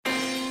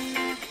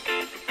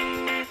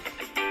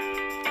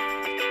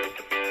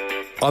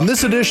On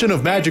this edition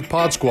of Magic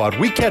Pod Squad,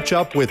 we catch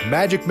up with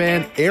Magic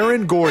Man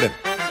Aaron Gordon.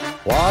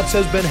 Lots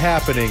has been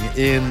happening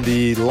in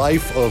the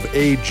life of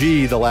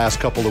AG the last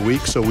couple of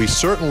weeks, so we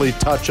certainly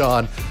touch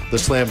on the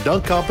slam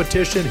dunk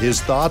competition,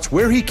 his thoughts,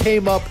 where he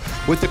came up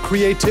with the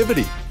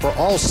creativity for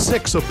all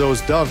 6 of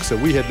those dunks that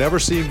we had never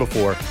seen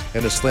before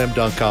in a slam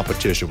dunk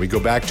competition. We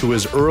go back to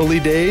his early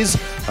days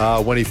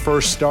when he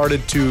first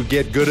started to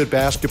get good at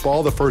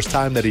basketball, the first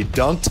time that he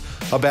dunked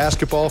a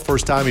basketball,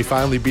 first time he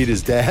finally beat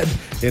his dad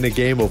in a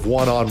game of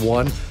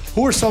one-on-one.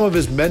 Who are some of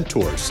his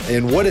mentors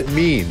and what it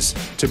means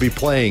to be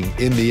playing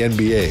in the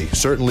NBA?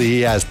 Certainly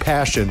he has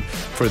passion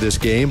for this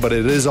game, but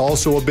it is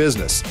also a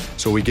business.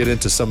 So we get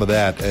into some of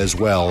that as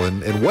well.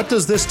 And what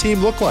does this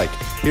team look like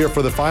here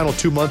for the final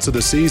 2 months of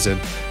the season?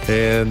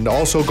 And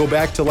also go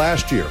back to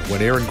last year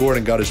when Aaron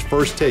Gordon got his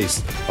first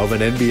taste of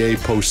an NBA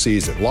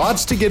postseason.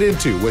 Lots to get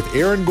into with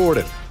Aaron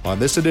Gordon on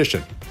this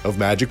edition of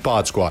Magic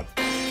Pod Squad.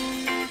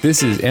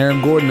 This is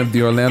Aaron Gordon of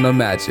the Orlando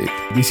Magic.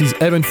 This is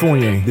Evan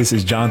Fournier. This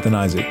is Jonathan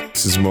Isaac.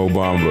 This is Mo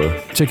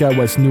Bamba. Check out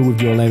what's new with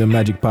the Orlando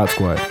Magic Pod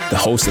Squad. The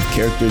host of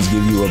characters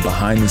give you a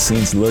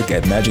behind-the-scenes look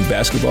at Magic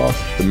basketball.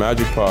 The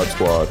Magic Pod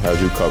Squad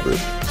has you covered.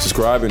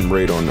 Subscribe and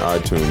rate on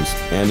iTunes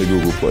and the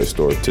Google Play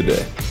Store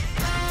today.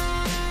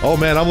 Oh,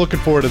 man, I'm looking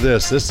forward to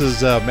this. This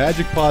is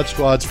Magic Pod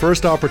Squad's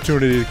first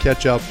opportunity to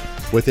catch up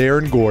with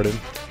Aaron Gordon.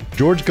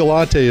 George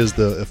Galante is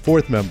the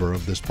 4th member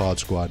of this pod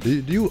squad. Do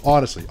you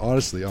honestly,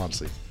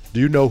 do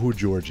you know who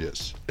George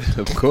is?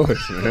 Of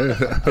course, man.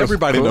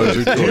 Everybody knows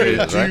who George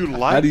is, right? Do you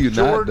like How do you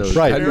George? not know?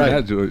 Right, How do you right.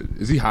 not, George?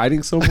 Is he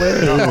hiding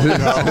somewhere?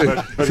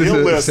 No, but he'll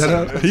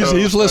listen.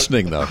 He's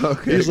listening, though.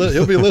 Okay.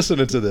 He'll be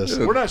listening to this.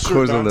 We're not Of sure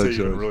course I Dante love even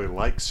George. really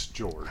likes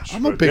George.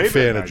 I'm a but big David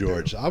fan and of I do.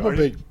 George. I'm Are a you?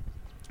 big...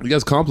 You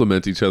guys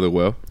compliment each other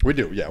well. We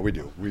do. Yeah, we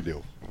do.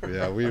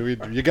 Yeah, we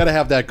you got to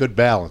have that good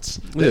balance.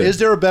 Yeah. Is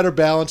there a better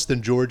balance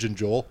than George and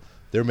Joel?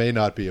 There may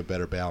not be a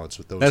better balance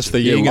with those That's two.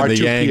 the yin Our and the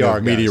two yang PR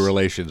of media guys.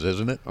 relations,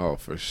 isn't it? Oh,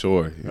 for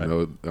sure. You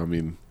know, I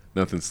mean,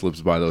 nothing slips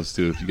by those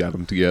two if you got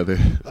them together.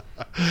 All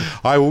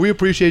right, well, we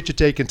appreciate you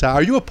taking time.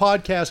 Are you a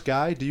podcast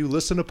guy? Do you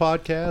listen to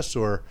podcasts,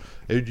 or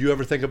do you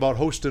ever think about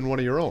hosting one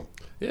of your own?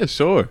 Yeah,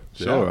 sure.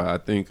 Yeah. I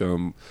think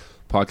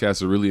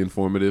podcasts are really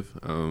informative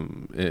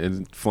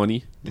and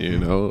funny, you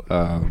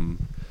know.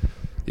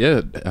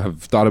 Yeah,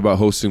 I've thought about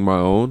hosting my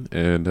own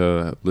and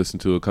listened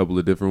to a couple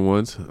of different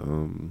ones,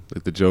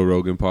 like the Joe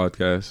Rogan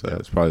podcast.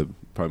 That's probably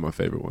my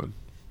favorite one.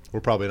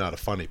 We're probably not a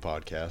funny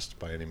podcast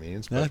by any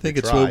means. But I think we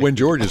it's try. when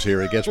George is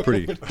here, it gets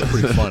pretty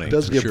funny. It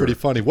does for get sure. pretty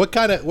funny. What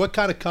kind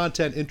of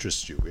content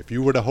interests you? If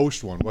you were to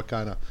host one, what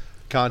kind of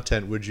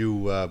content would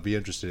you be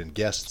interested in?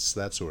 Guests,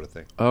 that sort of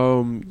thing.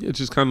 Yeah,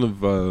 just kind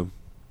of,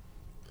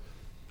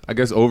 I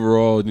guess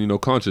overall, you know,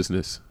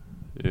 consciousness.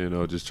 You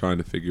know, just trying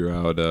to figure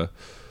out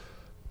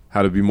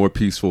how to be more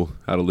peaceful,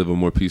 how to live a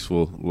more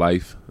peaceful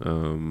life,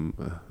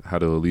 how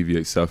to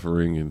alleviate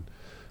suffering in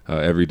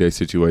everyday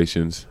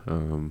situations.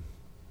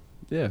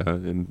 Yeah,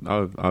 and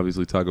I'll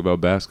obviously talk about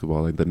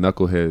basketball, like the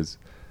Knuckleheads.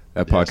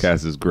 That Yes.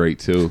 podcast is great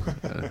too.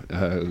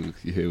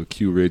 With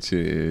Q Rich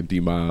and D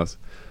Miles.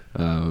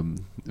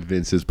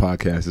 Vince's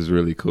podcast is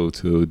really cool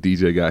too.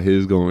 DJ got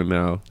his going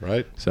now.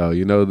 Right. So,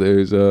 you know,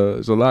 there's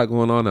a lot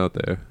going on out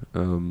there.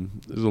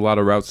 There's a lot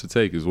of routes to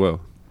take as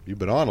well. You've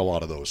been on a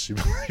lot of those.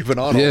 You've been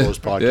on all those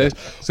podcasts.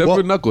 Yeah. Except Well,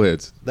 for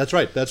Knuckleheads. That's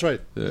right.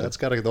 Yeah. That's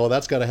got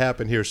to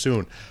happen here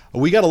soon.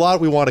 We got a lot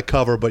we want to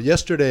cover, but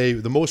yesterday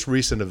the most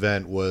recent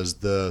event was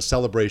the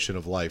celebration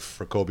of life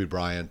for Kobe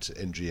Bryant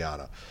and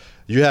Gianna.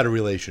 You had a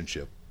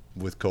relationship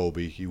with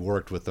Kobe. You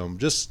worked with him.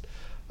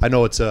 I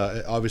know it's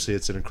obviously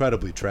it's an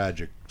incredibly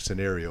tragic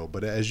scenario,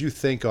 but as you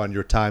think on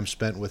your time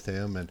spent with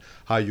him and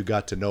how you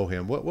got to know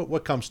him,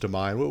 what comes to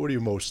mind? What were you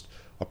most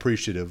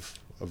appreciative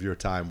of your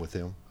time with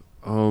him?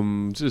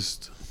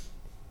 Just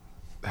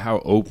how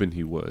open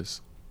he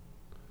was.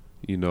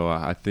 You know,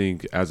 I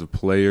think as a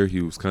player,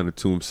 he was kind of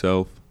to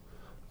himself,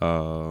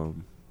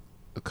 kind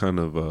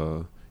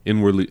of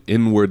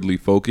inwardly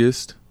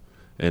focused.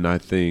 And I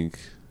think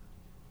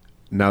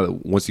now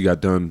that once he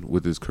got done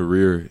with his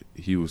career,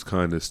 he was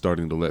kind of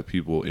starting to let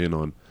people in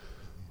on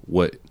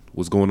what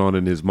was going on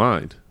in his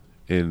mind.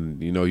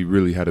 And, you know, he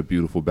really had a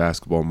beautiful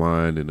basketball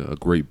mind and a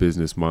great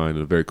business mind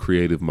and a very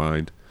creative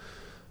mind.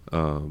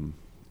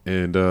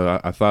 And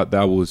I thought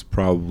that was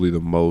probably the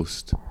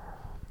most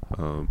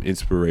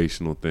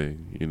inspirational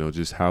thing. You know,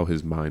 just how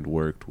his mind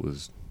worked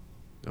was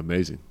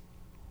amazing.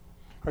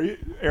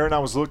 Aaron, I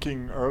was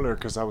looking earlier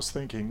because I was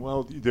thinking,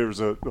 well,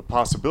 there's a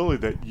possibility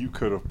that you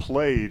could have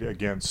played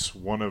against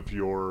one of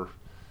your,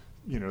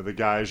 you know, the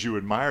guys you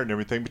admired and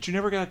everything, but you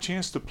never got a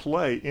chance to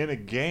play in a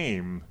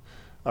game,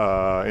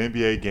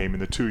 NBA game in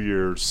the 2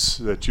 years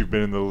that you've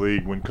been in the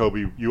league when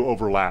you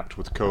overlapped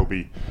with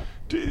Kobe.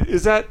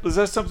 Is that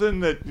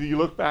something that you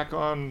look back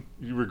on,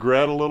 you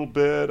regret a little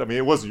bit? I mean,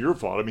 it wasn't your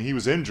fault. I mean, he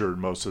was injured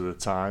most of the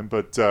time.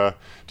 But do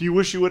you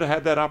wish you would have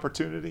had that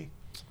opportunity?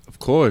 Of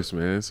course,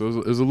 man. So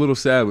it was a little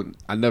sad when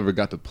I never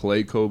got to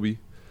play Kobe.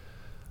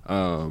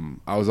 I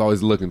was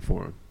always looking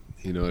for him.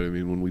 You know what I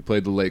mean? When we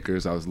played the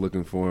Lakers, I was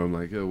looking for him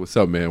like, yo, what's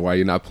up, man? Why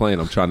you not playing?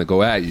 I'm trying to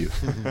go at you.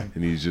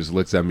 And he just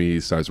looks at me, he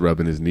starts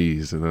rubbing his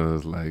knees. And I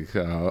was like,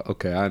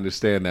 okay, I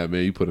understand that,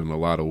 man. You put in a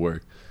lot of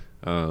work.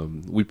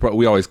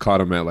 We always caught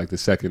him at like the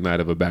second night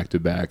of a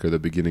back-to-back or the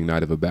beginning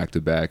night of a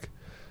back-to-back.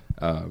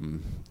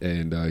 And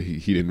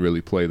he didn't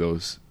really play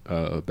those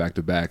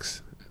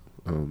back-to-backs,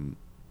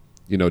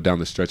 you know, down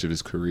the stretch of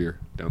his career,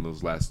 down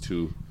those last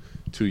two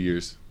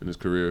years in his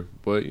career.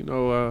 But, you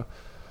know,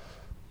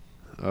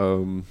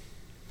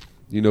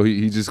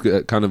 he just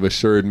kind of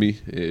assured me.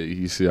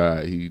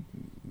 He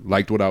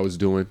liked what I was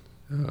doing,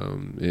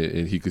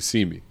 and he could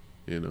see me.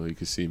 You know, he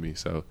could see me.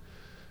 So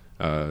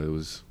it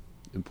was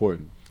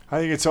important. I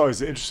think it's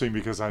always interesting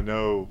because I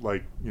know,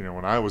 like, you know,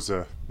 when I was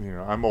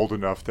I'm old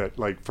enough that,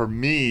 like, for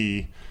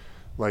me,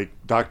 like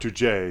Dr.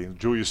 J,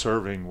 Julius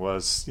Erving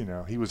was, you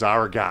know, he was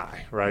our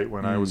guy, right,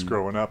 when I was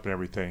growing up and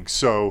everything.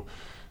 So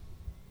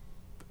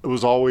it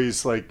was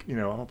always like, you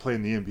know, I'm going to play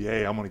in the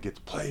NBA. I'm going to get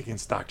to play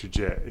against Dr.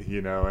 J,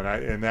 you know,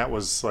 and that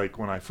was like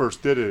when I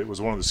first did it, it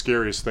was one of the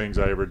scariest things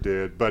I ever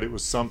did, but it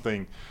was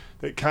something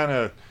that kind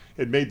of,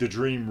 it made the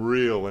dream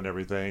real and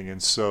everything.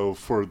 And so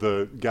for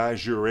the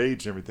guys your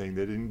age and everything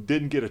that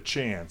didn't get a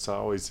chance, I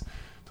always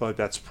feel like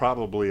that's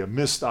probably a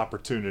missed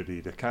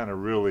opportunity to kind of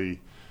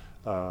really,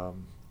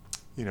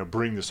 you know,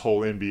 bring this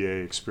whole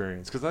NBA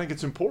experience, because I think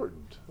it's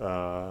important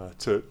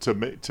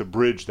to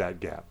bridge that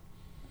gap.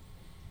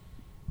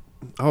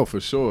 Oh, for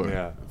sure.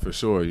 Yeah. For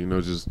sure. You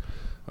know, just,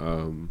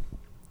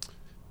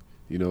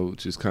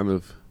 just kind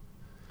of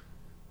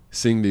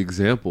seeing the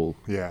example,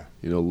 Yeah.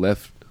 you know,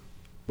 left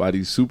by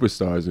these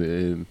superstars.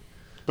 And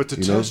But to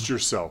you know? test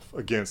yourself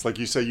against, like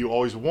you say, you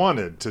always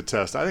wanted to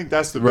test. I think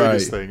that's the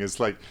biggest Right. thing. It's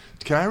like,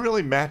 can I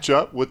really match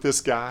up with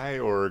this guy,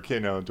 or you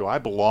know, do I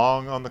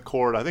belong on the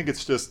court? I think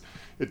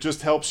it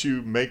just helps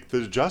you make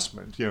the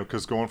adjustment, you know,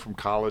 because going from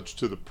college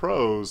to the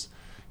pros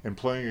and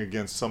playing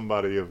against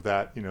somebody of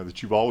that, you know,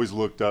 that you've always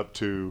looked up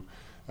to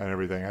and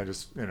everything. I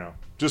just, you know,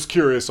 just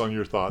curious on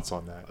your thoughts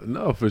on that.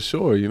 no, for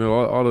sure. You know,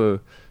 all the,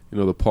 you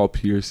know, the Paul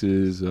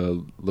Pierces,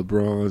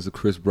 LeBrons, the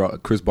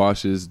Chris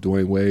Bosh's,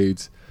 Dwayne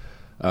Wade's,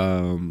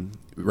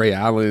 Ray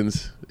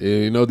Allen's.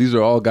 You know, these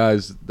are all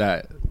guys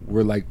that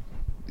were like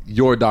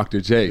your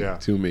Dr. J Yeah.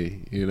 to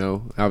me. You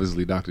know,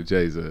 obviously Dr.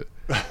 J's a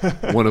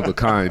one of a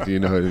kind. You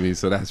know what I mean?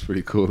 So that's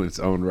pretty cool in its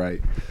own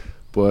right.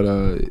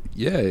 But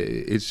yeah,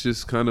 it's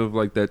just kind of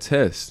like that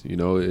test. You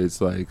know, it's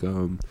like,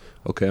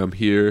 okay, I'm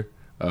here.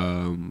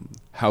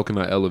 How can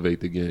I elevate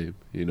the game?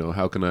 You know,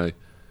 how can I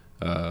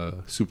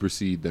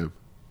supersede them?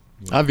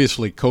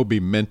 Obviously, Kobe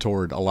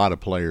mentored a lot of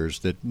players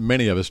that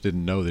many of us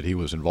didn't know that he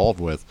was involved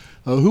with.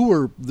 Who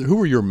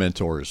were your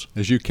mentors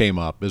as you came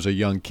up as a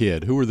young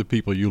kid? Who were the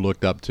people you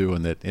looked up to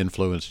and that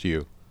influenced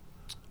you?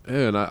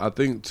 And I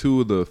think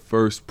two of the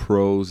first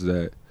pros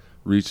that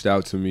reached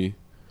out to me,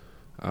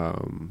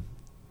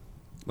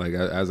 like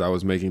as I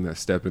was making that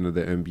step into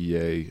the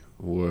NBA,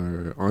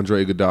 were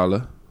Andre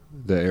Iguodala,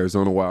 the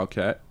Arizona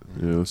Wildcat.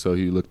 You know, so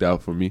he looked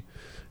out for me,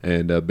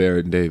 and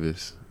Baron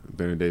Davis.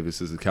 Baron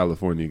Davis is a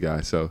California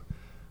guy, so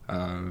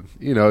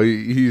you know,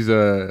 he's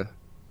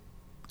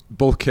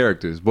both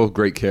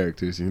great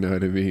characters. You know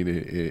what I mean,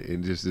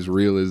 and just as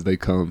real as they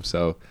come.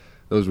 So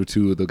those were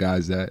two of the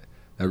guys that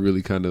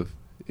really kind of,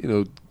 you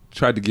know,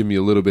 tried to give me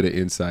a little bit of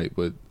insight.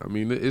 But I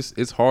mean,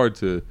 it's hard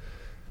to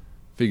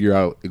figure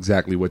out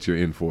exactly what you're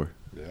in for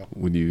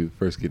when you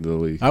first get into the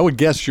league. I would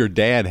guess your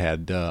dad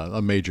had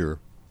a major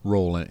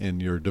role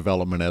in your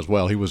development as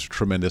well. He was a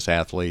tremendous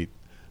athlete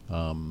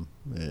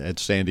at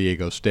San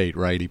Diego State,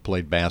 right? He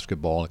played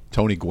basketball.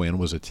 Tony Gwynn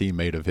was a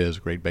teammate of his,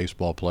 great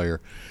baseball player.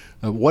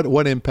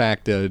 What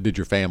impact did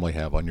your family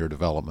have on your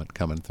development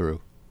coming through?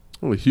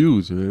 Oh,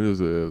 huge, man. It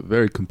was a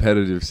very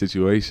competitive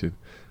situation.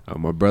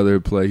 My brother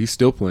played. He's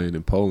still playing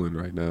in Poland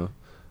right now.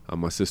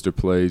 My sister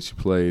played. She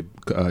played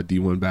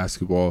D1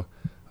 basketball.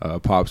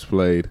 Pops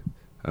played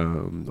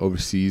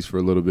overseas for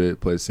a little bit,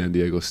 played at San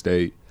Diego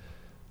State.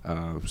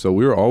 So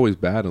we were always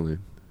battling.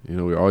 You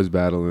know, we were always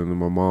battling. And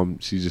my mom,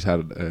 she just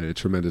had a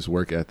tremendous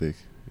work ethic.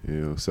 You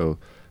know, so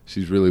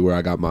she's really where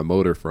I got my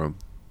motor from.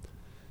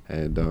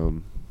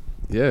 And,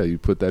 yeah, you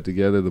put that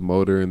together, the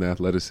motor and the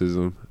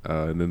athleticism,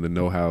 and then the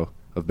know-how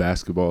of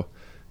basketball.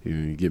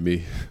 You get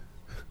me.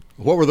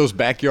 What were those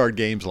backyard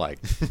games like?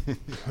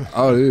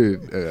 Oh,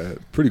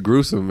 dude, pretty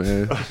gruesome,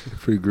 man.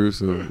 Pretty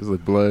gruesome. It was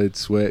like blood,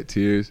 sweat,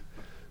 tears.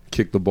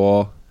 Kick the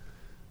ball.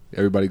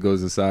 Everybody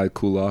goes inside,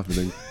 cool off, and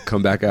then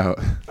come back out.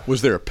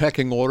 Was there a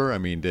pecking order? I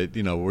mean,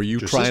 were you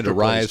Your trying sister to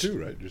rise? plays too,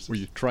 right? Your Were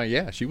you sister. trying?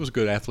 Yeah, she was a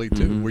good athlete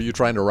too. Were you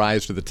trying to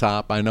rise to the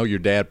top? I know your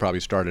dad probably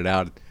started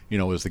out, you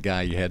know, as the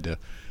guy you had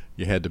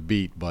to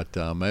beat, but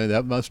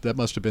that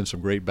must have been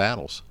some great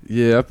battles.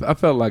 Yeah, I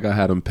felt like I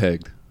had him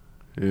pegged,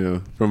 you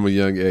know, from a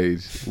young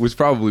age, which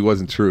probably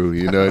wasn't true,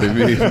 you know what I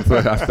mean?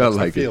 But I felt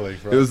like feeling,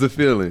 it. right? It was the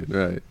feeling,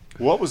 right?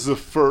 What was the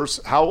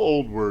first? How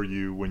old were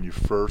you when you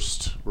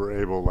first were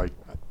able, like,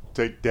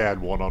 take Dad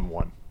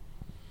one-on-one?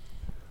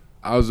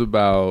 I was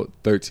about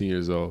 13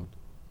 years old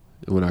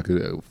when I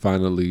could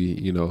finally,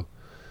 you know,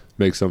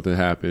 make something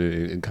happen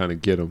and kind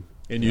of get him.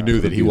 And you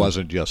knew that he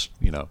wasn't just,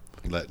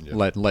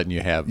 letting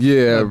you have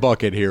a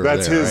bucket here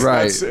That's or there. his.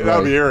 Right?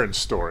 That'll be Aaron's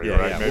story,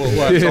 right? Maybe.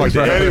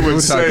 Eddie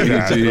would say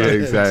that.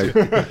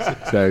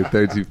 Exactly.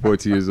 13,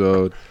 14 years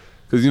old.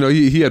 Because,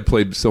 he had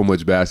played so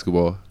much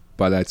basketball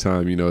by that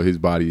time. His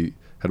body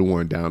had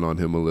worn down on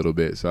him a little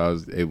bit. So I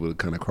was able to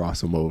kind of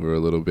cross him over a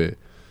little bit.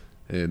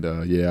 And,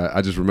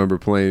 I just remember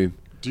playing.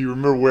 Do you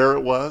remember where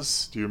it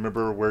was? Do you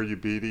remember where you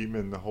beat him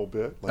in the whole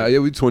bit? Yeah,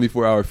 we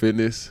 24-hour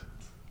fitness.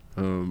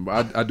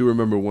 I do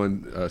remember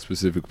one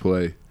specific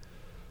play.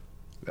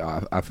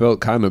 I felt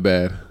kind of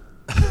bad.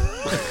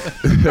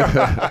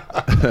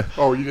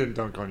 Oh, you didn't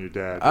dunk on your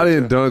dad. I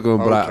didn't dunk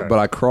on him, Okay. but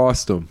I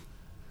crossed him.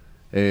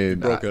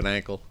 And Broke an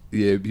ankle.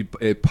 Yeah,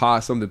 it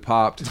popped. Something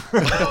popped.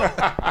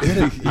 Popped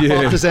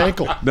his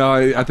ankle. No,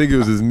 I think it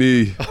was his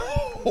knee.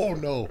 Oh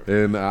no!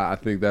 And I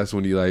think that's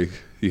when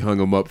he hung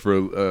him up for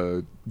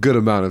a good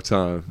amount of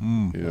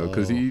time.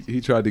 Because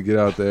he tried to get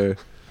out there,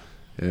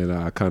 and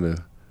I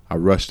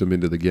rushed him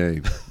into the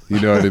game. You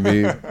know what I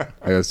mean?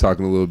 I was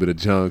talking a little bit of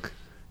junk.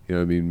 You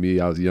know what I mean? Me,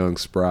 I was young,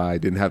 spry,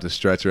 didn't have to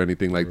stretch or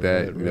anything like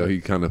that.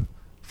 He kind of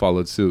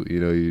followed suit. He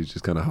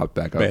just kind of hopped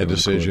back out. Bad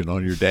decision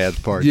on your dad's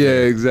part. Yeah,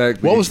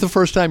 exactly. What was the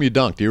first time you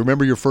dunked? Do you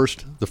remember the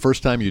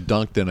first time you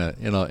dunked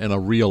in a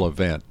real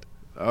event?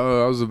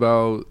 I was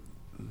about,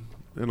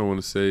 I don't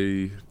want to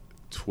say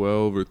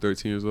 12 or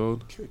 13 years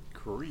old. Good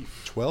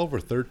grief. 12 or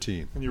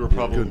 13. And you were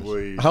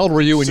probably How old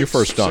were you when you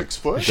first dunked? 6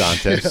 foot?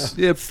 Dante?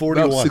 Yeah,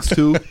 41.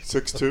 6'2".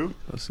 6'2"?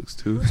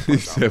 6'2". He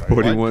said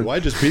 41. I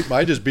just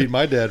beat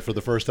my dad for the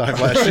first time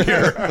last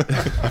year.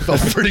 I felt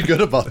pretty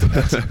good about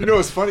that.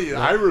 It's funny.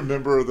 I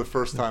remember the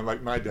first time,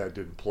 like, my dad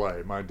didn't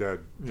play. My dad,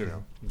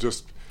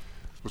 just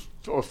was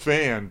a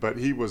fan, but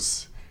he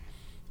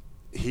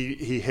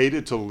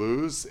hated to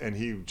lose, and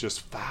he just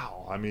foul.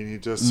 I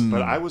mean,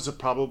 but I was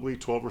probably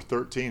 12 or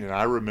 13, and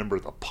I remember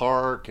the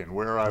park and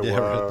where I was.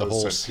 The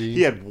whole and scene.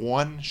 He had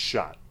one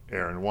shot,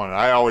 Aaron, one.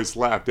 I always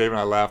laugh. Dave and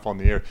I laugh on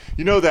the air.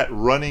 You know that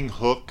running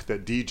hook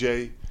that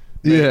DJ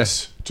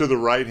makes to the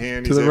right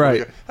hand? To the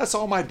right. That's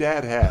all my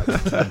dad had.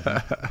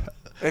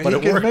 And But he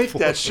it could worked make for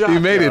that him. shot. He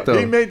made it, though.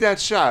 He made that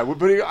shot.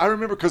 But I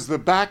remember because the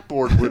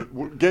backboard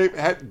gave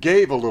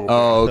a little bit.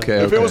 Oh,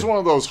 okay. If it was one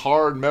of those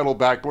hard metal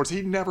backboards,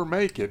 he'd never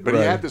make it. But he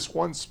had this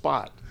one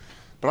spot.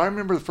 But I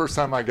remember the first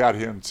time I got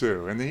him,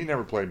 too. And he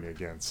never played me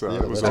again. So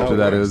it was After over.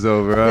 that, it was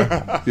over.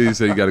 Huh? You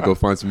said you got to go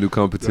find some new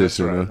competition. That's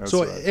right. Huh? That's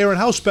So, right. Aaron,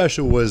 how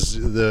special was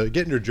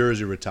getting your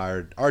jersey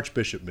retired,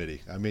 Archbishop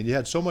Mitty? I mean, you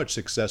had so much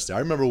success there. I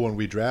remember when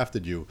we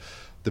drafted you,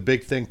 the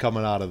big thing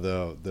coming out of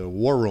the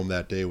war room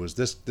that day was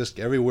this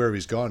everywhere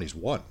he's gone, he's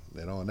won.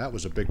 And that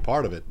was a big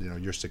part of it.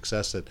 Your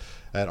success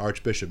at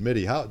Archbishop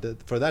Mitty.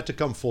 For that to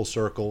come full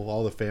circle,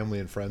 all the family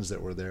and friends that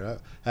were there,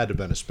 had to have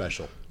been a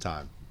special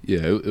time.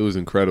 Yeah, it was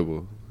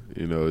incredible.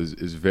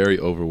 It's very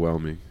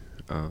overwhelming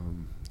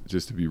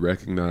just to be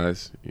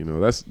recognized.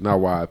 That's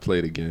not why I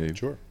played a game.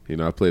 Sure.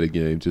 I played a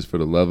game just for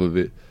the love of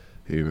it.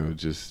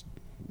 Just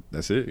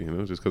that's it.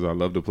 Just because I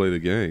love to play the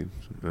game.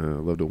 I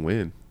love to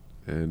win.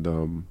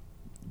 And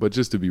but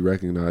just to be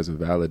recognized and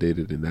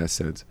validated in that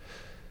sense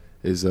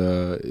is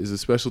a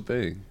special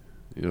thing.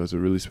 It's a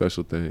really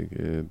special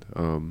thing.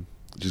 And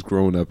just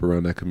growing up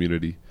around that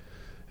community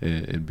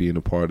and being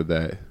a part of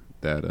that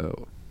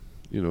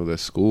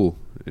school.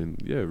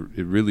 And yeah,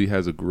 it really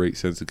has a great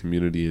sense of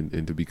community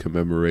and to be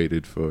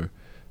commemorated for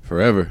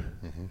forever.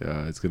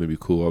 Mm-hmm. It's going to be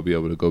cool. I'll be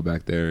able to go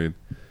back there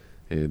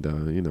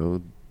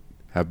and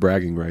have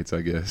bragging rights,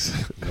 I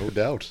guess. No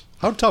doubt.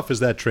 How tough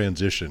is that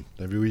transition?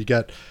 I mean,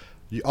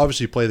 you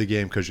obviously play the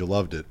game because you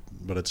loved it,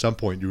 but at some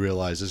point you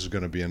realize this is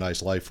going to be a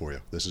nice life for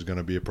you. This is going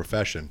to be a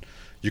profession.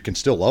 You can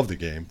still love the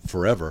game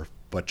forever,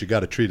 but you got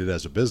to treat it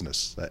as a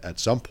business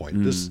at some point.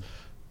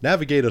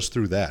 Navigate us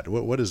through that.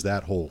 What is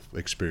that whole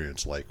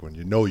experience like when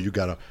I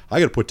got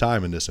to put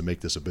time in this and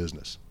make this a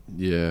business?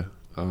 Yeah.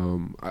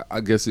 I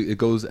guess it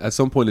goes, at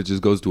some point it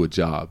just goes to a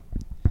job,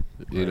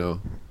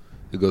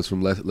 It goes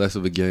from less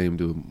of a game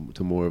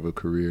to more of a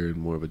career and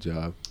more of a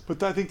job.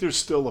 But I think there's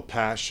still a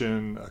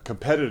passion, a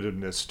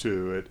competitiveness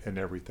to it and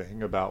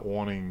everything about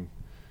wanting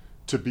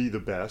to be the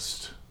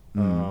best,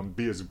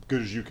 be as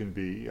good as you can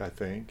be, I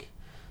think.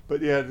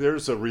 But yeah,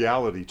 there's a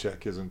reality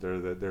check, isn't there,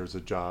 that there's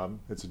a job.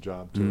 It's a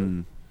job to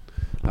it.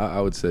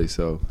 I would say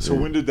so. So yeah.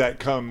 when did that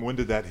come? When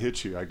did that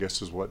hit you, I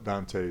guess is what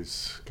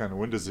Dante's kind of,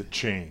 when does it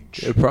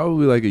change?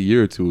 Probably like a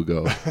year or two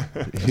ago.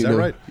 Is that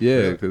right?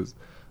 Yeah, because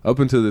up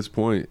until this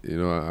point,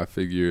 I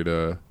figured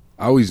I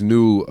always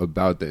knew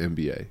about the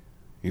NBA.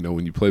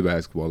 When you play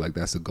basketball, like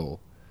that's the goal,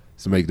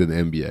 is to make it to the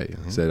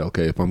NBA. I said,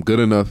 okay, if I'm good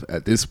enough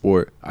at this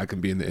sport, I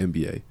can be in the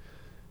NBA.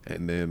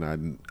 And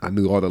then I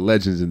knew all the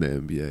legends in the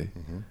NBA.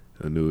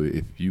 I knew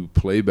if you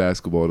play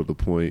basketball to the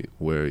point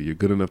where you're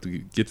good enough to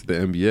get to the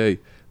NBA,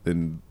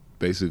 then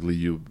basically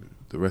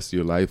the rest of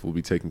your life will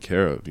be taken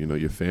care of.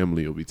 Your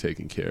family will be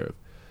taken care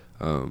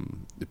of.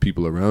 The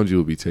people around you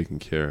will be taken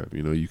care of.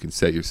 You can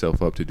set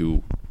yourself up to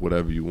do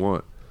whatever you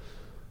want.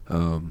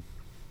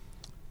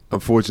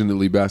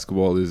 Unfortunately,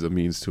 basketball is a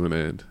means to an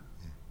end.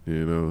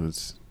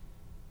 It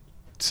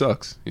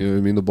sucks.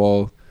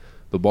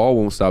 The the ball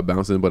won't stop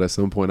bouncing, but at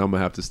some point I'm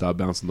gonna have to stop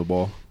bouncing the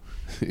ball.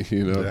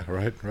 You know? Yeah,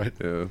 right.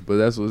 Yeah, but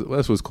that's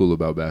what's cool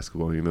about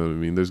basketball. You know what I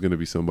mean? There's gonna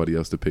be somebody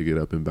else to pick it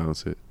up and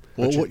bounce it.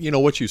 Well,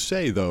 what you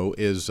say though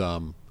is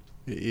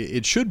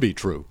it should be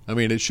true. I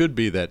mean, it should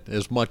be that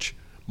as much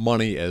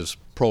money as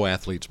pro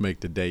athletes make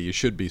today, you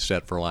should be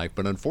set for life.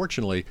 But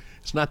unfortunately,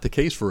 it's not the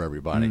case for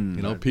everybody.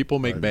 People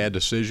make bad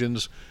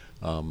decisions.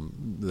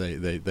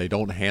 They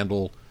don't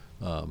handle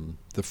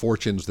the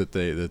fortunes that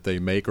they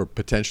make or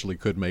potentially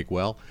could make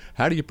well.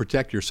 How do you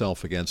protect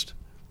yourself against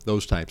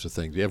those types of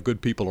things? You have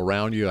good people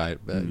around you.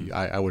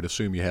 I would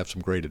assume you have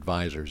some great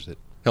advisors that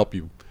help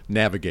you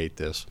navigate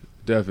this.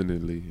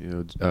 Definitely.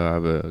 I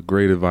have a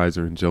great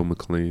advisor in Joe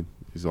McLean.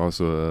 He's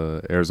also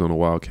an Arizona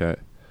Wildcat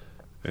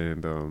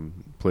and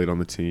played on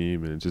the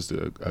team and just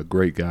a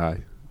great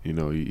guy. He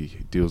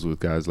deals with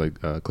guys like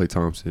Klay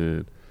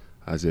Thompson,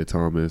 Isaiah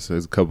Thomas.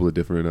 There's a couple of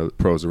different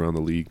pros around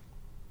the league.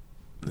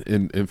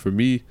 And for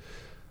me,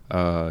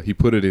 he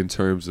put it in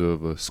terms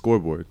of a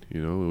scoreboard,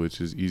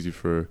 which is easy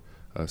for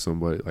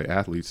somebody like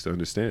athletes to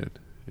understand,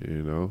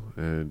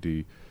 and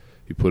he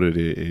put it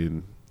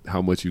in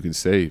how much you can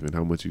save, and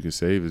how much you can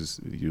save is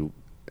you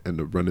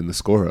end up running the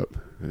score up,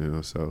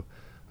 so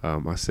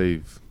I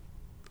save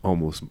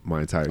almost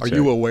my entire check. Are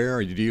you aware,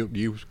 or do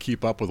you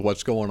keep up with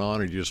what's going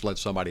on, or do you just let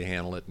somebody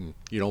handle it and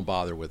you don't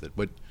bother with it?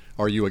 But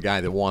are you a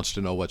guy that wants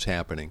to know what's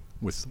happening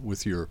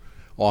with your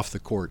off the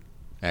court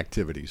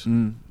activities?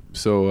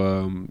 So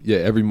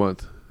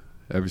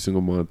every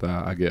single month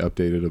I get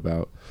updated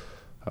about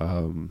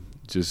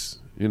just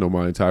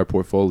my entire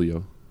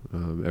portfolio,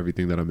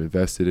 everything that I'm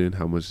invested in,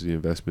 how much the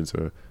investments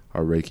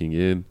are raking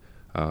in,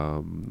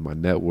 my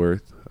net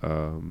worth,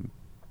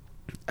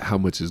 how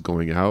much is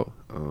going out,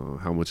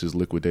 how much is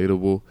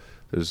liquidatable.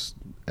 There's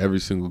every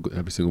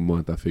single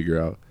month I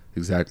figure out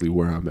exactly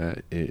where I'm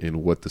at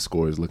and what the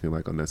score is looking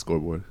like on that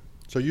scoreboard.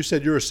 So you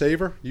said you're a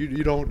saver.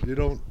 You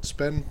don't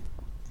spend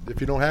if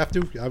you don't have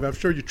to. I'm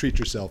sure you treat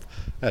yourself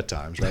at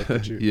times,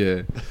 right?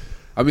 Yeah,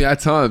 I mean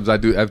at times I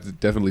do have to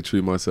definitely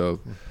treat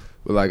myself,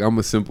 but like I'm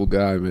a simple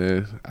guy,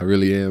 man. I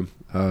really am.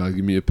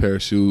 Give me a pair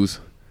of shoes,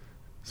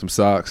 some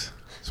socks,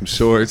 some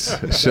shorts,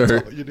 a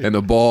shirt, and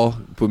a ball.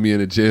 Put me in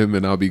a gym,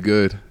 and I'll be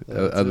good.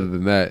 Other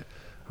than that,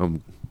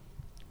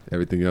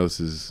 everything else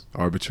is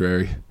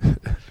arbitrary.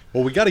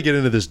 Well, we got to get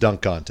into this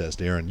dunk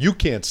contest, Aaron. You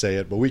can't say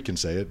it, but we can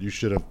say it. You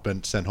should have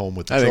been sent home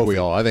with the trophy.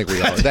 I think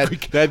we all.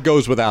 That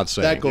goes without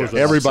saying. That goes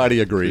without Everybody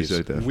saying. agrees.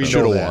 We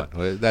should know have that.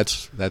 won.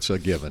 That's a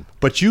given.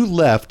 But you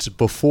left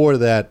before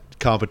that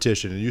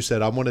competition, and you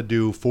said, I'm going to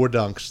do 4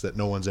 dunks that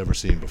no one's ever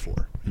seen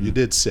before. You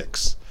did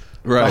 6.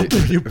 Right.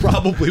 You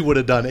probably would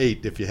have done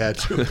 8 if you had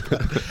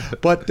to.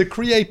 But the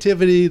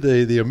creativity,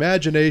 the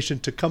imagination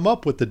to come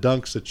up with the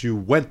dunks that you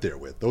went there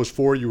with, those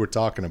 4 you were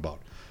talking about.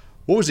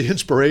 What was the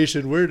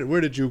inspiration?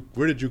 Where did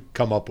you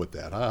come up with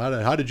that?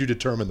 How did you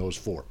determine those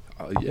 4?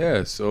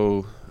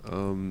 So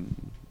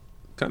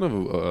kind of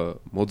a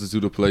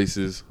multitude of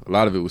places. A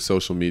lot of it was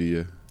social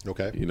media.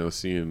 Okay.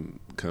 Seeing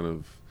kind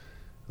of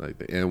like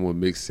the N1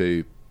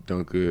 mixtape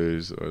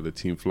dunkers or the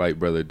Team Flight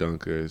Brother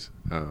dunkers,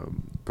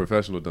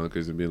 professional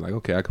dunkers, and being like,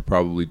 okay, I could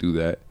probably do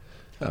that.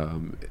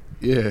 And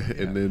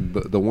then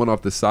the one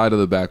off the side of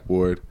the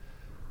backboard,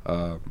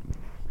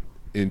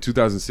 in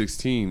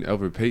 2016,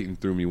 Elfrid Payton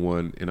threw me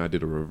one, and I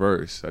did a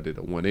reverse. I did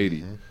a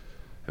 180,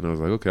 and I was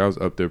like, okay, I was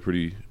up there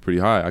pretty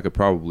high. I could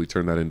probably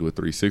turn that into a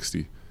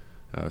 360.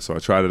 So I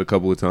tried it a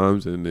couple of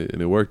times, and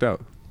it worked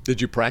out.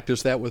 Did you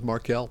practice that with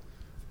Markelle?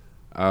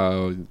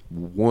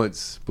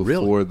 Once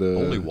before the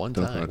only one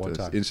dunk time.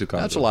 contest in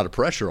Chicago. That's a lot of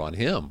pressure on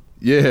him.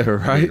 Yeah,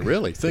 right. I mean,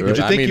 really, think. Did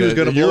you think he was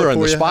going to blow it in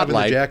for the you, having the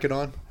spotlight? jacket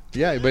on?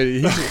 Yeah, but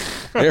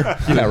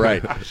yeah,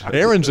 right.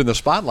 Aaron's in the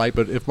spotlight,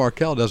 but if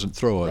Markelle doesn't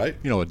throw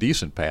a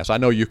decent pass, I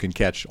know you can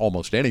catch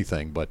almost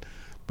anything, but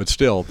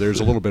still, there's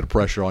a little bit of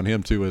pressure on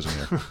him too,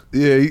 isn't there?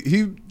 Yeah,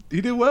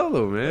 he did well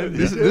though, man.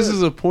 This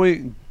is a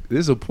point. This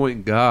is a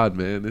point guard,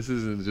 man. This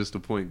isn't just a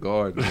point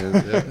guard,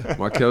 man.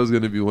 Markelle's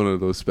going to be one of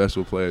those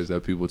special players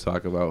that people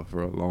talk about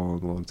for a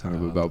long, long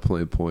time about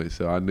playing points.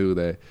 So I knew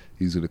that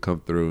he's going to come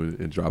through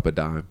and drop a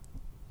dime.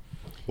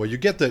 Well, you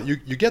get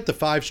the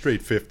 5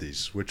 straight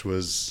 50s, which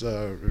was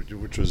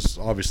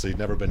obviously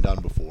never been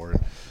done before.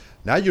 And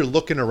now you're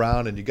looking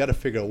around and you got to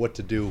figure out what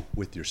to do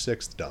with your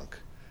 6th dunk,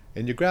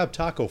 and you grab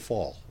Tacko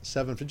Fall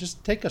 7th.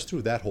 Just take us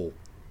through that whole.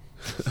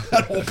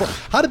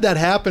 How did that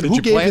happen? Did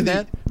you plan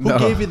that? Who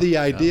gave you the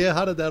idea? No.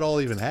 How did that all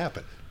even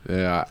happen?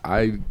 Yeah,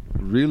 I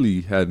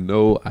really had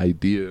no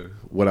idea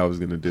what I was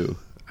going to do.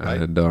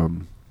 Right.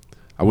 And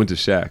I went to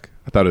Shaq.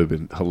 I thought it would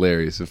have been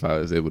hilarious if I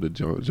was able to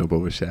jump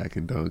over Shaq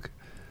and dunk.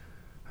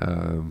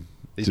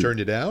 He turned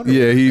you down? Or?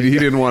 Yeah, he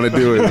didn't want to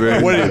do it,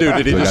 man. What did he do?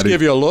 Did he just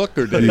give you a look?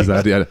 Or did he?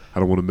 Like, I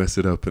don't want to mess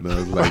it up. And I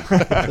was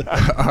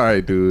like, all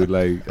right, dude.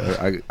 Like,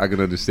 I can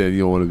understand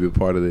you don't want to be a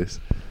part of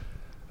this.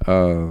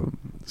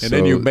 And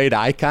then you made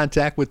eye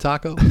contact with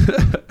Tacko?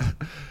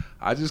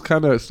 I just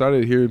kind of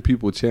started hearing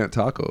people chant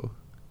Tacko.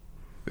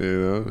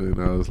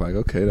 And I was like,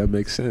 okay, that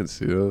makes sense.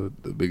 The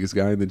biggest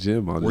guy in the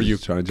gym. I'll Were just you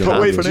try and jump But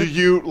over wait, it. do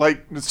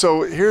you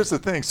so here's the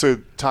thing. So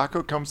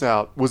Taco comes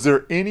out. Was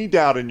there any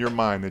doubt in your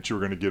mind that you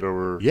were going to get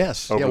over?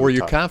 Yes. over Yeah. the Were you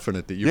top?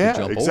 confident that you Yeah, could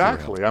jump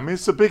exactly. over him? I mean,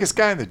 it's the biggest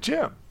guy in the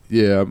gym.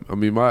 Yeah, I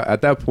mean,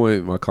 at that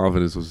point, my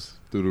confidence was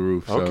through the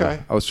roof. So Okay.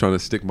 I was trying to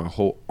stick my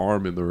whole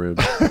arm in the rim,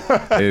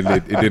 and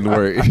it didn't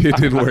work. It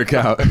didn't work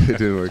out. It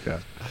didn't work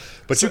out.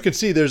 But you can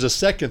see there's a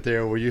second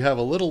there where you have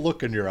a little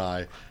look in your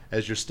eye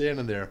as you're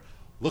standing there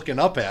looking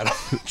up at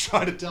him,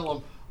 trying to tell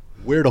him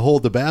where to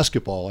hold the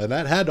basketball. And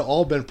that had to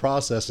all been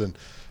processing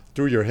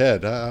through your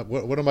head.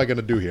 What am I going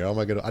to do here? How am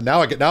I going to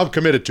now I'm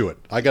committed to it.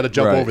 I got to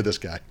jump Right. over this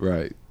guy.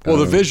 Right. Well,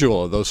 the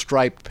visual of those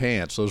striped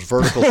pants, those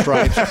vertical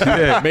stripes,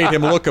 made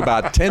him look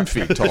about 10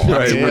 feet tall.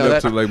 Right, I mean, went up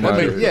that- to, like, that my-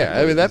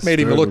 made- that made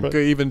him look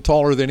even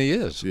taller than he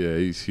is. Yeah,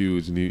 he's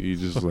huge, and he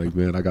just was like,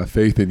 man, I got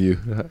faith in you.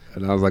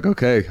 And I was like,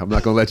 okay, I'm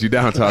not gonna let you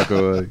down,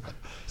 Taco. Like,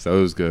 so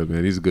it was good,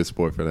 man. He's a good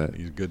sport for that.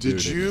 He's a good dude.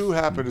 Did you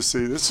happen to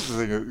see? This is the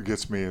thing that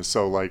gets me. Is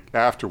so like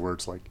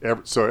afterwards,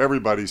 so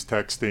everybody's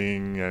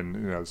texting,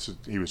 and so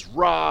he was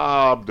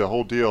robbed, the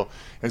whole deal,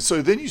 and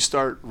so then you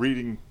start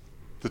reading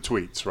the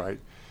tweets, right?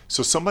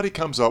 So somebody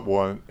comes up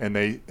one, and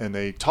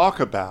they talk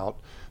about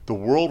the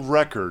world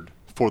record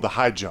for the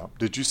high jump.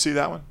 Did you see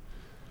that one?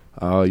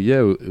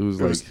 Yeah, it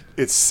was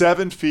It's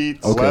 7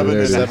 feet, Okay, 11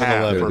 there and it a is. half,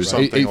 There it or is.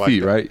 something Eight like feet,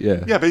 that. right?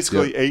 Yeah. Yeah,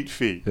 basically Yep. 8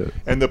 feet. Yeah.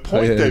 And the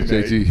point yeah, they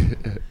make,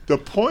 JG. the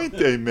point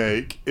they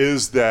make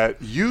is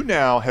that you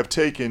now have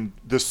taken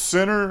your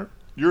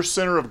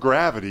center of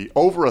gravity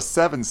over a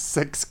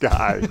 7'6"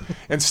 guy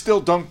and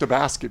still dunked the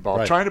basketball,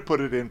 Right. trying to put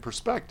it in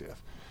perspective.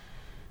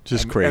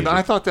 Just And- crazy. And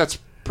I thought that's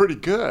pretty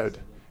good.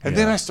 And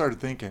then I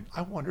started thinking,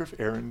 I wonder if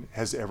Aaron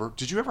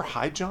did you ever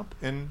high jump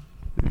and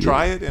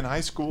try it in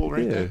high school or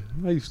Yeah, anything?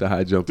 I used to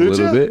high jump Did a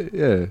little ya? bit.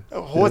 Yeah.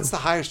 What's the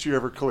highest you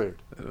ever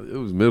cleared? It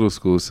was middle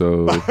school,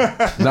 so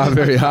not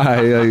very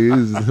high. It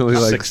was only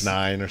like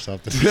 6'9" or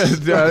something.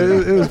 Yeah,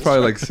 it was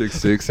probably like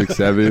 6'6",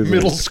 6'7".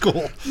 Middle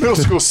school. Middle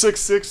school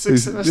 6'6",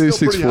 6'7", that's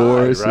still pretty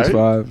high, right?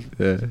 6'5".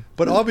 Yeah.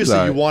 But obviously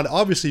Sorry. you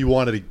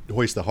wanted to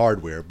hoist the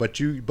hardware, but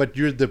you're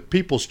the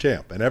people's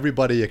champ, and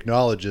everybody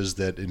acknowledges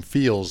that and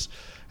feels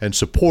and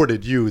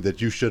supported you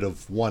that you should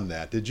have won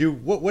that. Did you?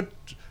 What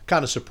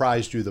kind of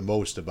surprised you the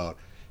most about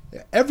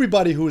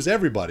everybody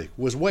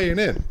was weighing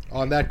in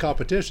on that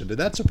competition? Did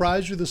that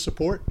surprise you, the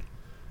support?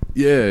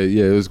 Yeah,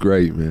 it was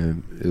great,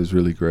 man. It was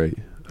really great.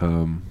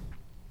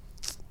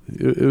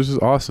 It was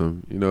just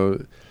awesome,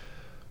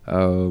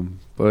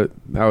 but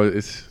now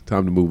it's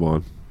time to move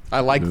on. I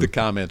like the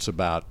comments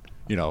about,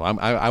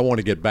 I want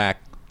to get back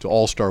to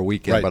All-Star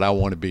Weekend, Right. but I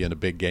want to be in a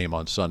big game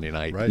on Sunday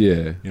night. Right.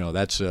 Yeah.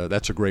 That's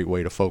a great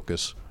way to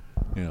focus,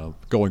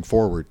 going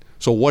forward.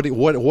 So what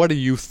do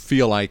you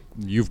feel like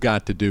you've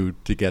got to do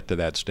to get to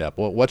that step?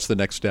 What's the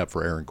next step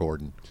for Aaron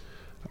Gordon?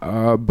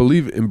 I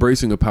believe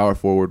embracing a power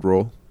forward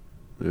role.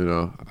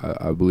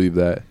 I believe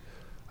that.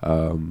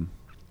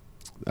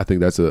 I think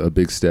that's a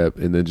big step,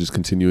 and then just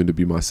continuing to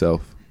be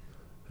myself,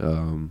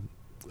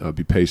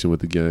 be patient with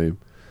the game,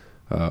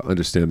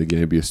 understand the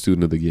game, be a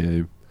student of the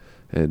game,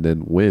 and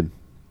then win.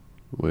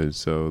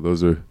 So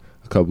those are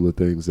a couple of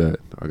things that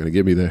are going to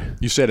get me there.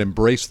 You said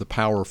embrace the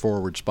power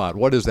forward spot.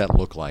 What does that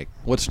look like?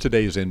 What's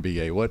today's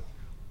NBA?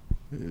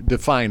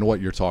 Define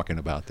what you're talking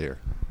about there.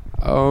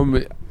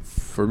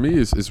 For me,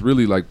 it's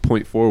really like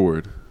point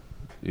forward.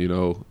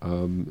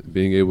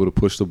 Being able to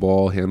push the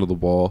ball, handle the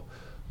ball,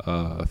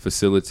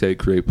 facilitate,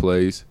 create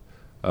plays,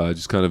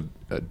 just kind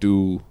of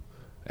do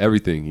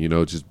everything.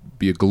 Just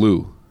be a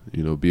glue.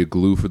 Be a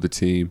glue for the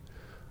team,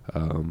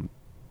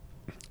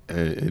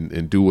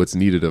 and do what's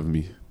needed of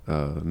me,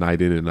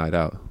 night in and night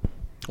out.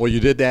 Well, you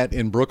did that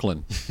in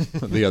Brooklyn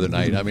the other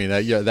night. I mean,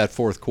 that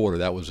fourth quarter,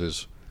 that was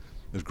as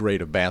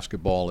great of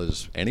basketball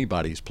as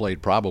anybody's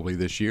played probably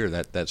this year.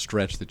 That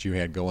stretch that you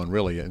had going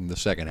really in the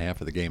second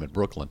half of the game at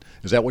Brooklyn.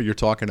 Is that what you're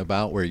talking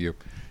about? Where you're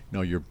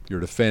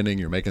defending,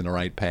 you're making the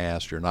right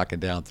pass, you're knocking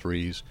down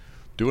threes,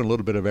 doing a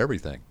little bit of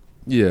everything.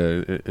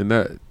 Yeah, and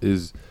that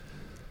is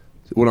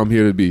what I'm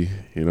here to be.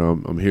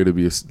 I'm here to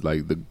be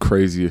like the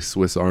craziest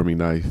Swiss Army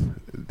knife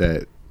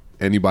that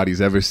anybody's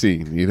ever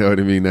seen. You know what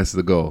I mean? That's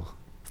the goal.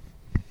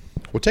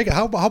 Well,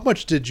 how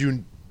much did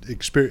you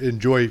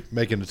enjoy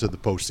making it to the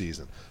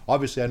postseason?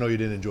 Obviously, I know you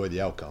didn't enjoy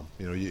the outcome.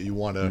 You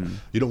want to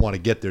you don't want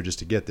to get there just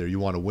to get there. You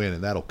want to win,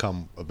 and that'll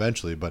come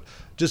eventually. But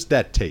just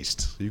that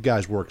taste. You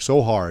guys worked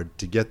so hard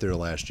to get there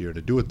last year,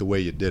 to do it the way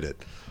you did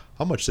it.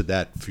 How much did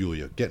that fuel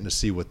you, getting to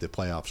see what the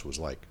playoffs was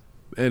like?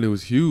 And it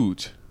was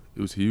huge.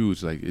 It was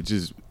huge. Like, it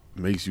just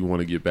makes you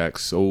want to get back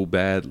so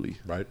badly.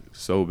 Right.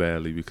 So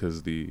badly,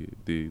 because the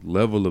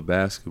level of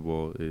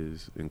basketball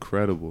is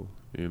incredible.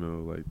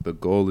 Like, the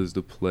goal is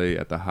to play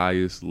at the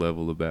highest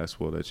level of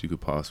basketball that you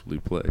could possibly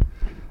play.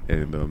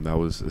 And that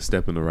was a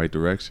step in the right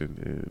direction.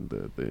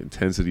 And the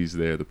intensity's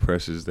there, the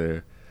pressure's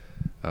there.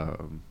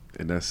 And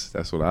that's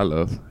what I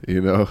love,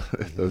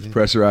 those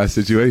pressurized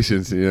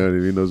situations, you know what I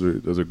mean?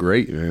 Those are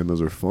great, man.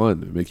 Those are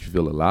fun. They make you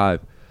feel alive.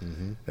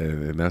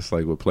 And that's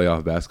like what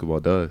playoff basketball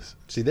does.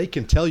 See, they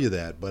can tell you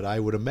that, but I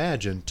would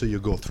imagine till you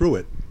go through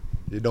it,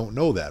 You don't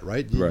know that,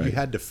 right? You Right.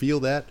 had to feel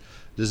that.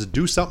 Does it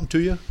do something to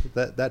you,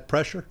 that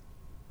pressure?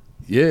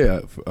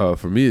 Yeah,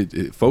 for me,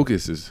 it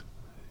focuses.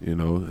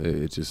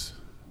 It just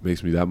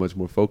makes me that much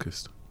more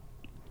focused.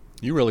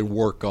 You really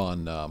work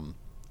on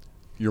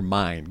your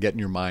mind, getting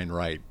your mind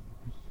right,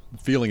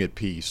 feeling at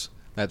peace,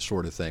 that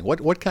sort of thing.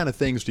 What kind of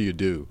things do you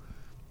do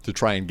to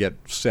try and get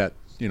set,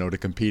 to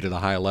compete at a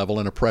high level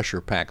in a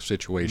pressure-packed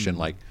situation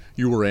like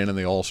you were in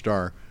the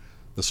All-Star,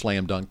 the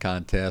slam dunk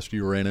contest?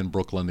 You were in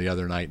Brooklyn the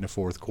other night in the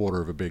fourth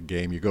quarter of a big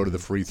game. You go to the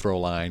free throw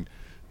line,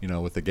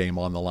 with the game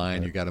on the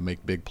line. You got to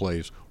make big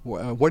plays.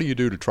 What do you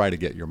do to try to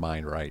get your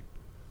mind right?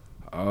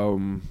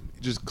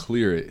 Just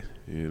clear it.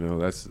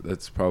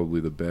 That's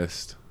probably the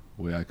best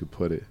way I could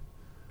put it,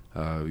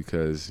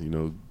 because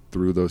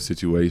through those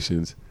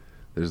situations,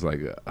 there's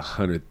like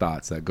 100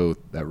 thoughts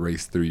that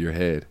race through your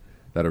head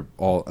that are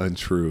all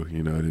untrue.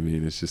 You know what I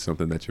mean? It's just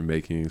something that you're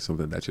making,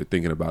 something that you're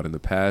thinking about in the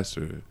past,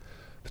 or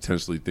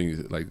potentially things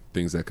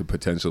that could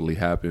potentially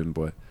happen.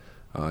 But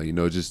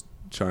just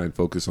try and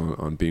focus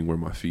on being where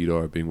my feet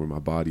are, being where my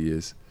body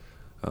is,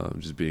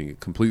 just being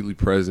completely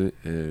present,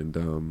 and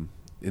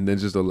then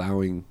just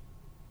allowing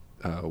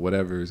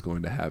whatever is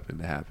going to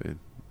happen.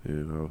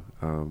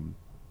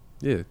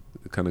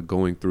 Kind of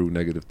going through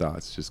negative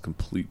thoughts, just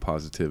complete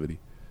positivity.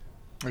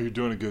 Are you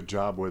doing a good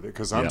job with it?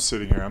 Because I'm Yep.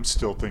 sitting here, I'm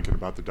still thinking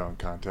about the dunk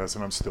contest,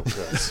 and I'm still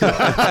pissed.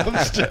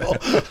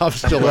 I'm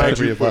still Glad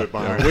angry you put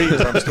about it behind me,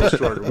 'cause I'm still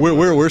struggling.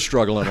 We're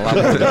struggling a lot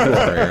more than you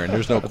are, Aaron.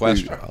 There's no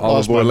question. All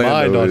lost of my Orlando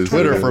mind on is-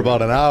 Twitter for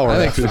about an hour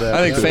after that.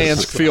 I think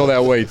fans feel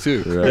that way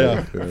too.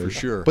 Right, For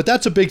sure. But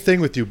that's a big thing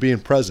with you being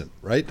present,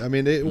 right? I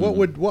mean,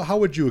 how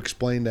would you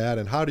explain that,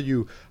 and how are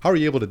you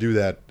able to do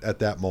that at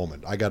that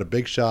moment? I got a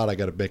big shot, I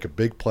got to make a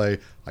big play,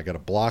 I got to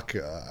block,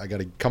 I got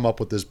to come up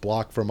with this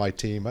block for my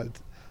team.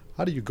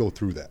 How do you go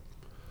through that?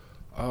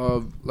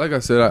 Like I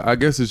said, I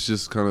guess it's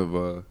just kind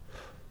of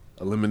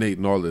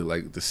eliminating all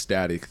the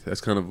static.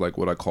 That's kind of like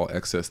what I call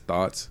excess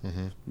thoughts.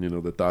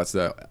 The thoughts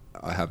that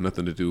I have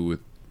nothing to do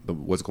with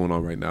what's going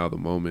on right now, the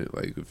moment.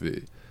 Like if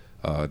it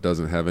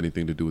doesn't have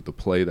anything to do with the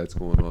play that's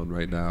going on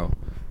right now,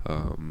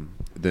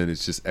 then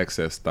it's just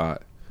excess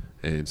thought.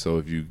 And so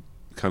if you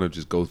kind of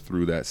just go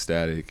through that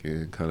static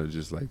and kind of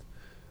just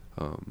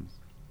I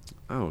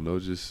don't know,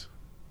 just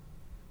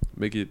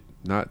make it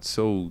not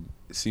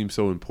seem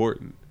so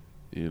important.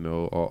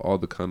 All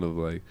the kind of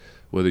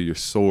whether you're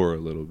sore a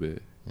little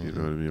bit, you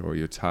know what I mean, or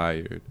you're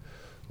tired,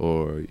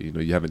 or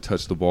you haven't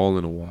touched the ball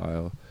in a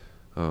while,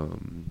 or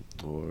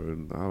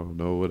I don't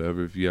know,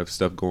 whatever. If you have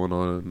stuff going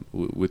on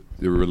with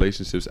your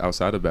relationships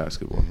outside of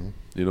basketball,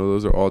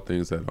 those are all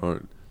things that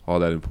aren't all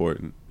that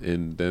important,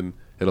 and then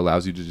it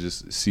allows you to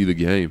just see the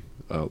game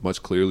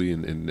much clearly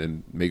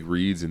and make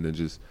reads, and then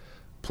just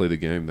play the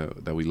game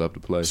that we love to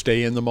play.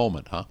 Stay in the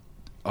moment, huh?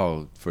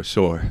 Oh, for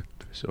sure.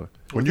 Sure.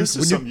 Well, this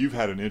is something you've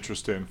had an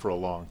interest in for a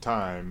long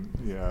time.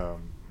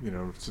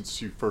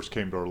 Since you first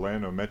came to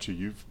Orlando, met you,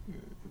 you've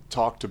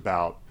talked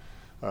about,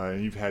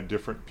 and you've had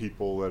different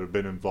people that have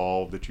been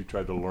involved that you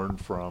tried to learn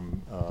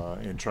from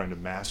in trying to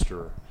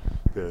master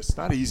this. It's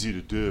not easy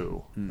to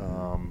do.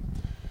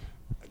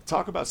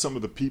 Talk about some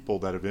of the people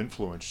that have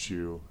influenced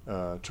you,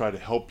 try to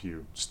help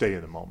you stay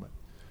in the moment.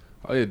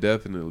 Oh, yeah,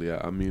 definitely.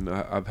 I mean,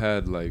 I've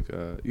had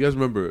you guys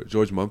remember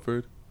George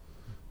Mumford?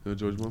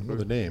 George I know Mumford?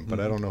 the name, but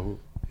I don't know who.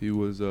 He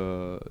was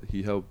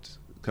he helped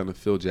kind of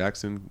Phil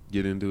Jackson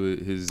get into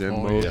his Zen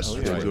Oh, mode. yes, So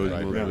right, George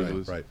right,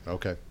 Mumford right.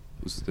 Okay.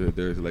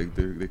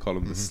 they call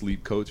him the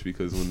sleep coach,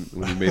 because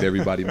when he made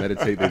everybody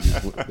meditate,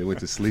 they went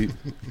to sleep.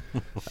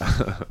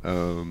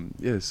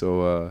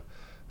 So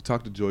I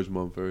talked to George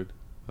Mumford,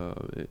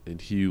 and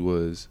he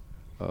was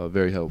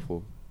very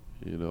helpful.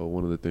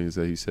 One of the things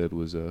that he said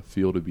was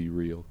feel to be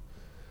real,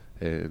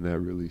 and that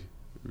really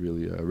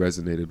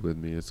resonated with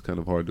me. It's kind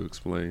of hard to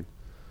explain.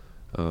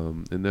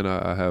 And then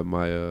I have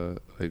my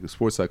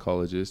sports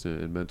psychologist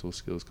and mental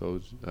skills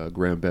coach,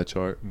 Graham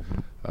Betchart,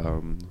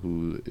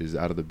 who is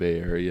out of the Bay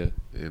Area,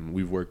 and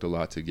we've worked a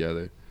lot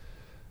together.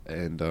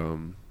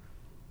 And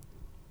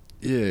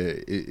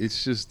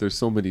it's just there's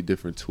so many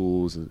different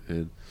tools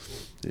and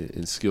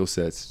skill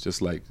sets,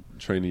 just like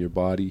training your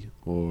body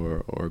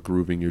or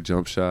grooving your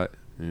jump shot.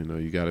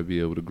 You got to be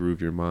able to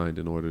groove your mind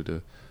in order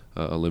to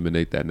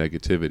eliminate that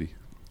negativity.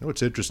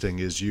 What's interesting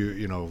is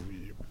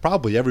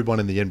probably everyone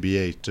in the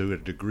NBA to a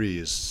degree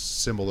is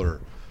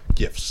similar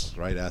gifts,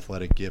 right?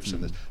 Athletic gifts,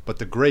 and this. But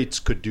the greats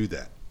could do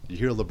that. You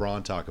hear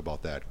LeBron talk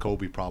about that.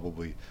 Kobe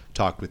probably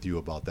talked with you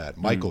about that.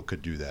 Michael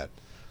could do that.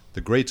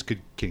 The greats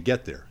can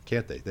get there,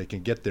 can't they? They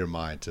can get their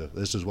mind to,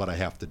 this is what I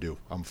have to do.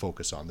 I'm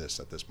focused on this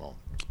at this moment.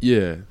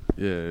 Yeah,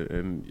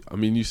 and I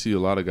mean, you see a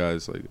lot of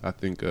guys I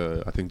think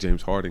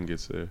James Harden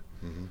gets there,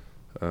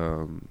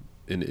 and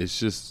it's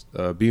just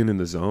being in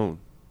the zone.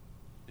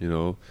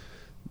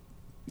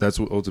 That's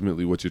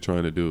ultimately what you're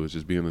trying to do, is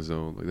just be in the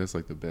zone. That's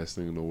the best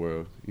thing in the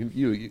world.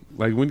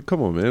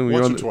 Come on, man.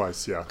 Once or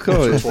twice, yeah. Come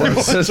on.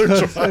 Once or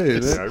twice. Hey,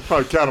 Yeah, you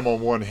probably count them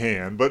on one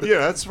hand, but yeah,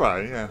 that's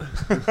right. Yeah,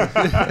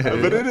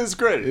 but it is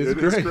great. It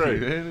is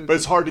great, but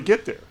it's hard to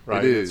get there,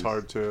 right? It It's is.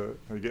 hard to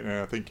get. And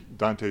I think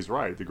Dante's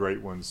right. The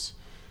great ones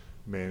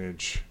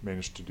manage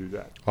to do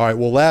that. All right.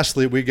 Well,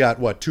 lastly, we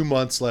got 2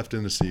 months left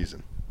in the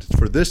season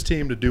for this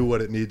team to do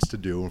what it needs to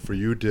do, and for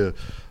you to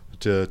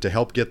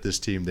help get this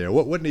team there.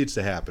 What needs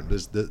to happen?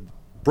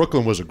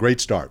 Brooklyn was a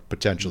great start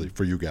potentially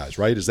for you guys,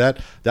 right? Is that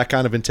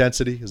kind of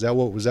intensity? Was that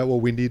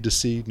what we need to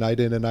see night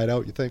in and night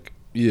out? You think?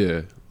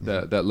 Yeah,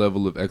 that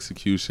level of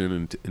execution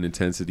and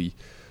intensity,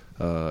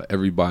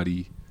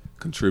 everybody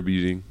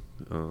contributing,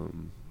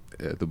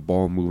 the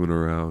ball moving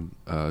around,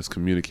 is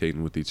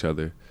communicating with each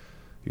other.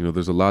 You know,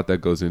 there's a lot that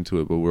goes into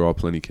it, but we're all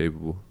plenty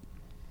capable.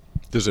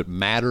 Does it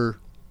matter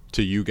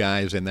to you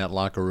guys in that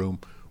locker room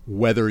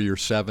whether you're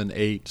 7,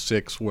 8,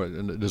 6?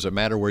 Does it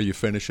matter where you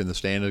finish in the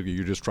standing?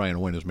 You're just trying to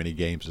win as many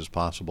games as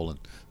possible,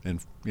 and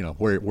you know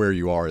where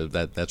you are.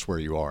 That's where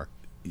you are.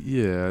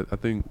 Yeah, I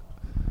think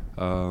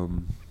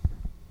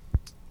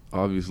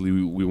obviously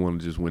we want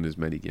to just win as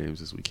many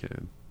games as we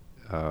can.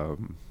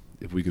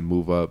 If we can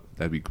move up,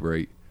 that'd be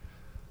great.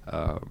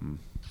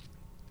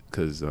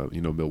 Because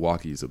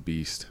Milwaukee is a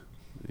beast.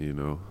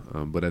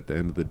 But at the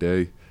end of the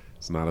day,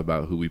 it's not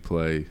about who we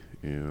play.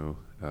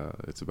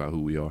 It's about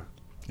who we are.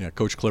 Yeah,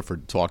 Coach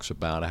Clifford talks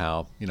about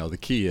how the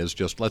key is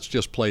let's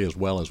just play as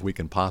well as we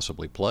can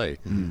possibly play,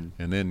 and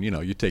then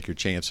you take your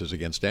chances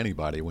against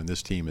anybody when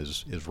this team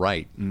is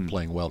right,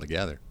 playing well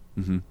together.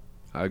 Mm-hmm.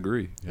 I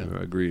agree. Yeah.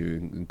 I agree.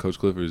 And Coach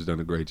Clifford has done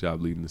a great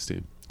job leading this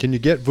team. Can you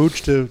get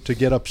Vooch to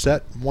get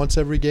upset once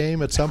every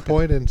game at some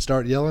point and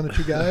start yelling at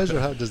you guys, or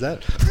how does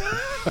that?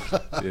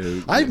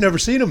 Yeah, I've never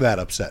seen him that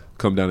upset.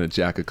 Come down and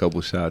jack a couple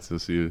shots and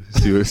see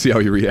how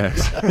he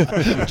reacts.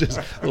 Just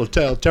a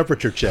little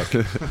temperature check.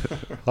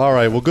 All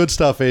right. Well, good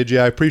stuff, AJ.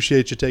 I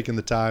appreciate you taking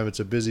the time. It's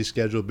a busy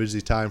schedule,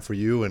 busy time for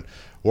you, and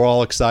we're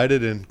all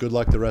excited. And good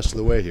luck the rest of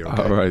the way here.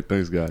 Okay? All right.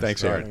 Thanks, guys.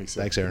 Thanks, All Aaron. right.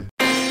 Thanks, Aaron.